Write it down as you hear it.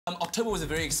October was a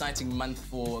very exciting month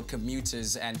for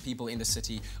commuters and people in the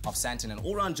city of Sandton and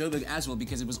all around Joburg as well,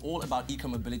 because it was all about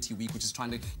Eco-Mobility Week, which is trying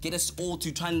to get us all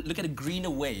to try and look at a greener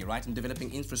way, right, and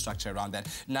developing infrastructure around that.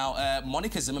 Now,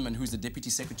 Monica Zimmerman, who's the Deputy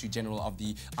Secretary General of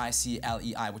the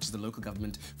ICLEI, which is the Local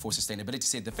Government for Sustainability,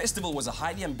 said the festival was a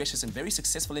highly ambitious and very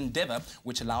successful endeavour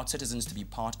which allowed citizens to be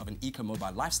part of an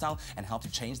eco-mobile lifestyle and help to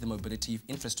change the mobility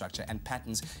infrastructure and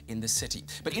patterns in the city.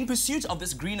 But in pursuit of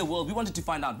this greener world, we wanted to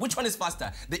find out which one is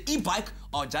faster, the e-bike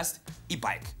or just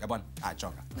e-bike.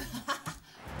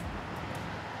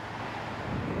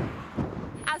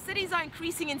 Our cities are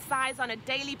increasing in size on a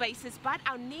daily basis, but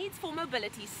our needs for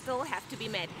mobility still have to be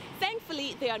met.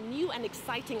 Thankfully, there are new and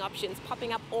exciting options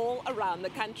popping up all around the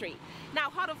country. Now,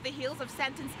 hot off the heels of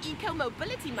Sandton's Eco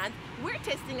Mobility Month, we're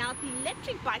testing out the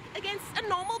electric bike against a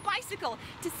normal bicycle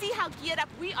to see how geared up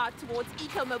we are towards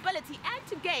eco-mobility and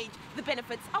to gauge the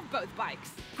benefits of both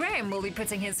bikes. Graeme will be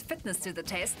putting his fitness to the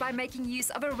test by making use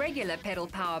of a regular pedal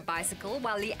power bicycle,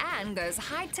 while Leanne goes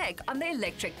high-tech on the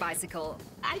electric bicycle.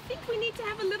 I think we need to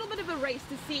have a little bit of a race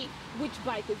to see which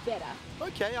bike is better.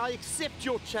 Okay, I accept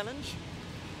your challenge.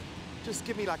 Just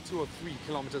give me like 2 or 3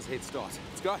 kilometers head start.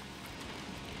 Let's go.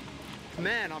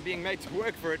 Man, I'm being made to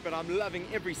work for it, but I'm loving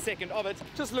every second of it.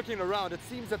 Just looking around, it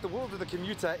seems that the world of the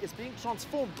commuter is being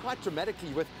transformed quite dramatically,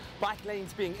 with bike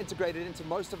lanes being integrated into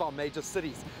most of our major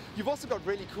cities. You've also got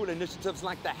really cool initiatives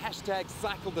like the hashtag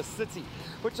Cycle the City,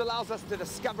 which allows us to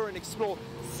discover and explore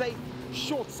safe,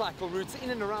 short cycle routes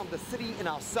in and around the city, in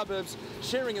our suburbs,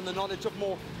 sharing in the knowledge of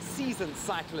more seasoned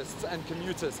cyclists and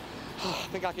commuters. I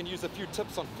think I can use a few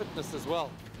tips on fitness as well.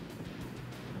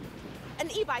 An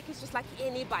e-bike is just like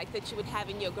any bike that you would have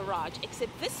in your garage,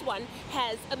 except this one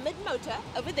has a mid-motor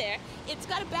over there, it's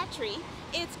got a battery,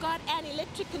 it's got an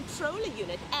electric controller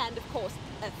unit, and of course,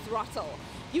 a throttle.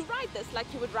 You ride this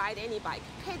like you would ride any bike,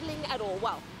 pedaling at all,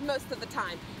 well, most of the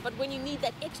time. But when you need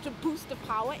that extra boost of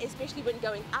power, especially when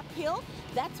going uphill,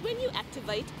 that's when you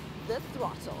activate the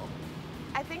throttle.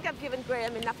 I think I've given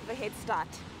Graeme enough of a head start.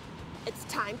 It's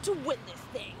time to win this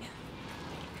thing.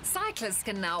 Cyclists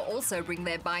can now also bring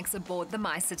their bikes aboard the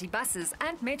MyCity buses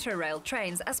and Metro Rail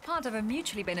trains as part of a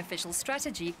mutually beneficial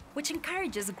strategy which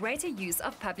encourages greater use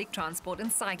of public transport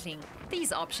and cycling.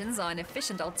 These options are an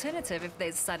efficient alternative if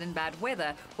there's sudden bad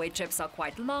weather, where trips are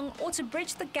quite long, or to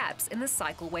bridge the gaps in the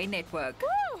cycleway network.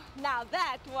 Woo! Now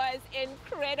that was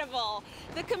incredible.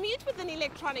 The commute with an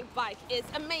electronic bike is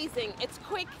amazing. It's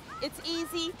quick, it's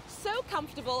easy, so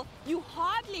comfortable, you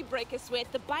hardly break a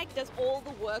sweat. The bike does all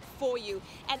the work for you.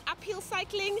 And uphill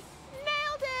cycling,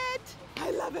 nailed it!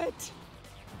 I love it!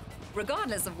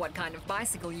 Regardless of what kind of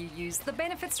bicycle you use, the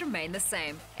benefits remain the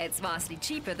same. It's vastly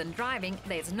cheaper than driving,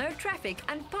 there's no traffic,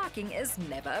 and parking is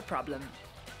never a problem.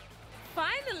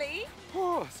 Finally!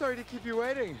 Oh, sorry to keep you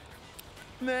waiting.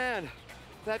 Man,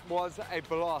 that was a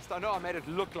blast. I know I made it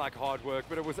look like hard work,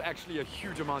 but it was actually a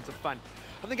huge amount of fun.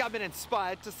 I think I've been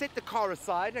inspired to set the car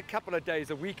aside a couple of days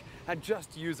a week and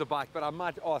just use a bike, but I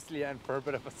might ask Leanne for a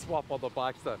bit of a swap on the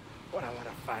bikes though. What a lot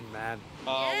of fun, man.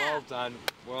 Oh, yeah. Well done.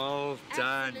 Well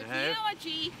done. Hey? You know what,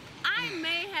 G? I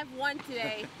may have won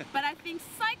today, but I think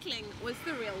cycling was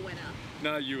the real winner.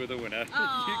 No, you were the winner.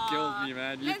 Aww, you killed me,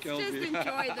 man. You killed me. Let's just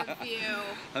enjoy the view.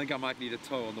 I think I might need a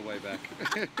tow on the way back.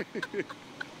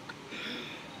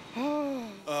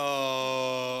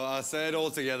 Oh, I say it all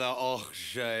together. Oh,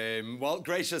 shame. Well,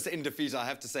 gracious in defeat, I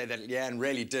have to say that Leanne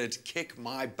really did kick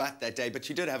my butt that day, but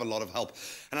she did have a lot of help.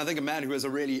 And I think a man who is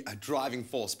a driving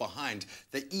force behind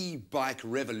the e-bike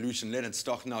revolution, Leonard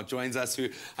now joins us, who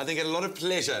I think had a lot of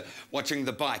pleasure watching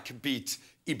the bike beat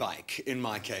e-bike, in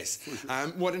my case.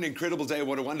 What an incredible day,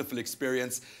 what a wonderful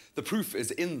experience. The proof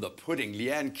is in the pudding.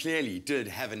 Leanne clearly did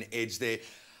have an edge there.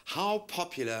 How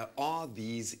popular are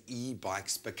these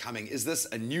e-bikes becoming? Is this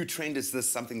a new trend? Is this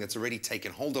something that's already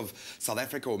taken hold of South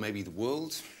Africa or maybe the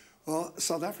world? Well,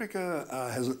 South Africa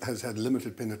has had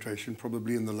limited penetration,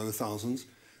 probably in the low thousands.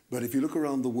 But if you look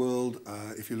around the world,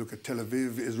 if you look at Tel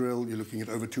Aviv, Israel, you're looking at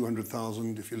over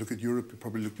 200,000. If you look at Europe, you're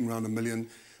probably looking around 1 million.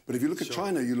 But if you look at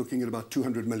China, you're looking at about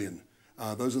 200 million.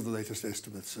 Those are the latest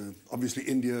estimates. Obviously,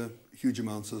 India, huge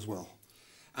amounts as well.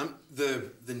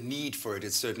 The need for it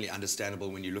is certainly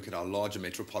understandable when you look at our larger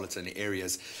metropolitan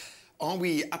areas. Are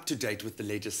we up to date with the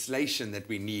legislation that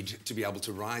we need to be able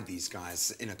to ride these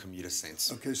guys in a commuter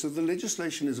sense? Okay, so the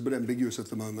legislation is a bit ambiguous at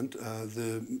the moment.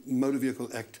 The Motor Vehicle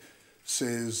Act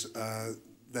says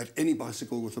that any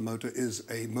bicycle with a motor is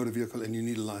a motor vehicle and you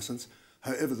need a license.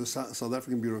 However, the South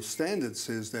African Bureau of Standards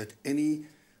says that any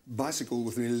bicycle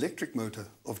with an electric motor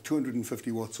of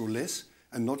 250 watts or less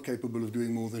and not capable of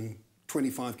doing more than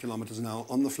 25 kilometers an hour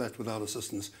on the flat without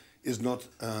assistance is not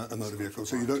a motor vehicle,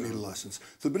 so you don't need a license.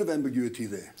 So a bit of ambiguity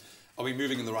there. Are we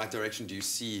moving in the right direction? Do you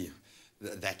see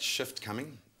that shift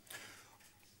coming?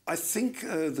 I think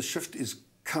the shift is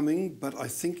coming, but I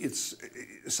think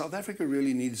South Africa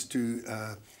really needs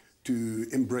to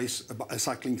embrace a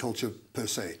cycling culture per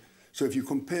se. So if you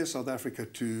compare South Africa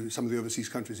to some of the overseas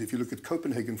countries, if you look at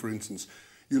Copenhagen, for instance,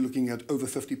 you're looking at over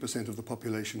 50% of the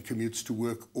population commutes to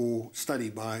work or study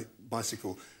by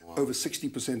bicycle. Wow. Over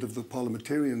 60% of the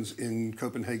parliamentarians in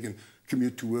Copenhagen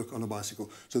commute to work on a bicycle.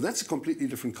 So that's a completely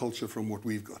different culture from what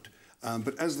we've got.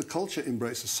 But as the culture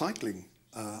embraces cycling,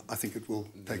 I think it will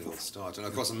take off. Start. And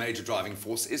of course, a major driving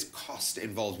force is cost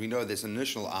involved. We know there's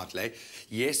initial outlay,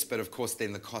 yes, but of course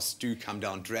then the costs do come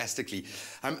down drastically.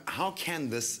 How can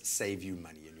this save you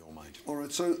money in your mind? All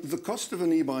right, so the cost of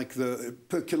an e-bike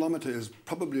per kilometre is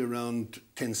probably around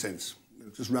 10 cents,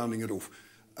 just rounding it off.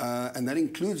 And that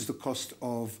includes the cost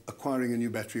of acquiring a new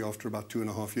battery after about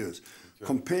 2.5 years,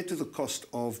 compared to the cost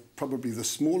of probably the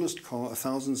smallest car,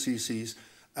 1,000 cc's,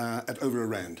 at over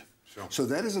R1. Sure. So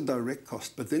that is a direct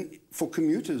cost. But then for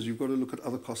commuters, you've got to look at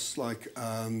other costs like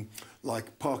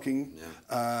parking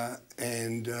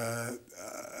and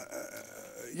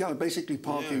basically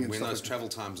parking and when stuff. those travel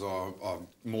times are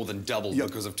more than double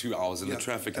because of 2 hours in the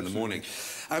traffic in the morning.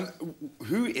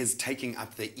 Who is taking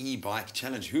up the e-bike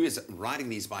challenge? Who is riding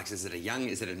these bikes? Is it a young?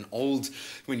 Is it an old?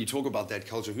 When you talk about that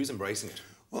culture, who's embracing it?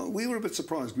 Well, we were a bit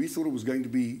surprised. We thought it was going to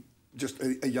be just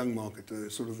a young market,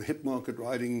 sort of the hip market,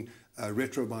 riding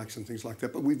retro bikes and things like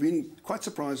that. But we've been quite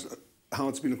surprised how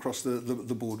it's been across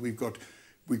the board. We've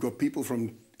got people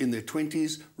from in their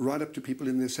 20s right up to people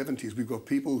in their 70s. We've got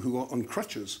people who are on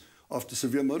crutches after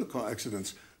severe motor car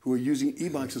accidents who are using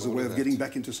e-bikes as a way of getting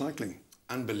back into cycling.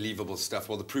 Unbelievable stuff.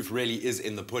 Well, the proof really is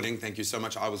in the pudding. Thank you so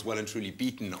much. I was well and truly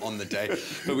beaten on the day,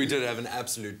 but we did have an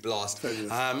absolute blast.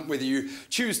 Whether you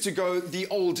choose to go the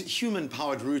old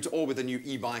human-powered route or with a new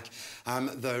e-bike,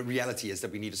 the reality is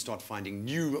that we need to start finding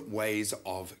new ways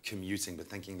of commuting. But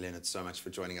thanking Leonard so much for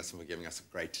joining us and for giving us a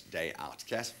great day out.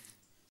 Cass?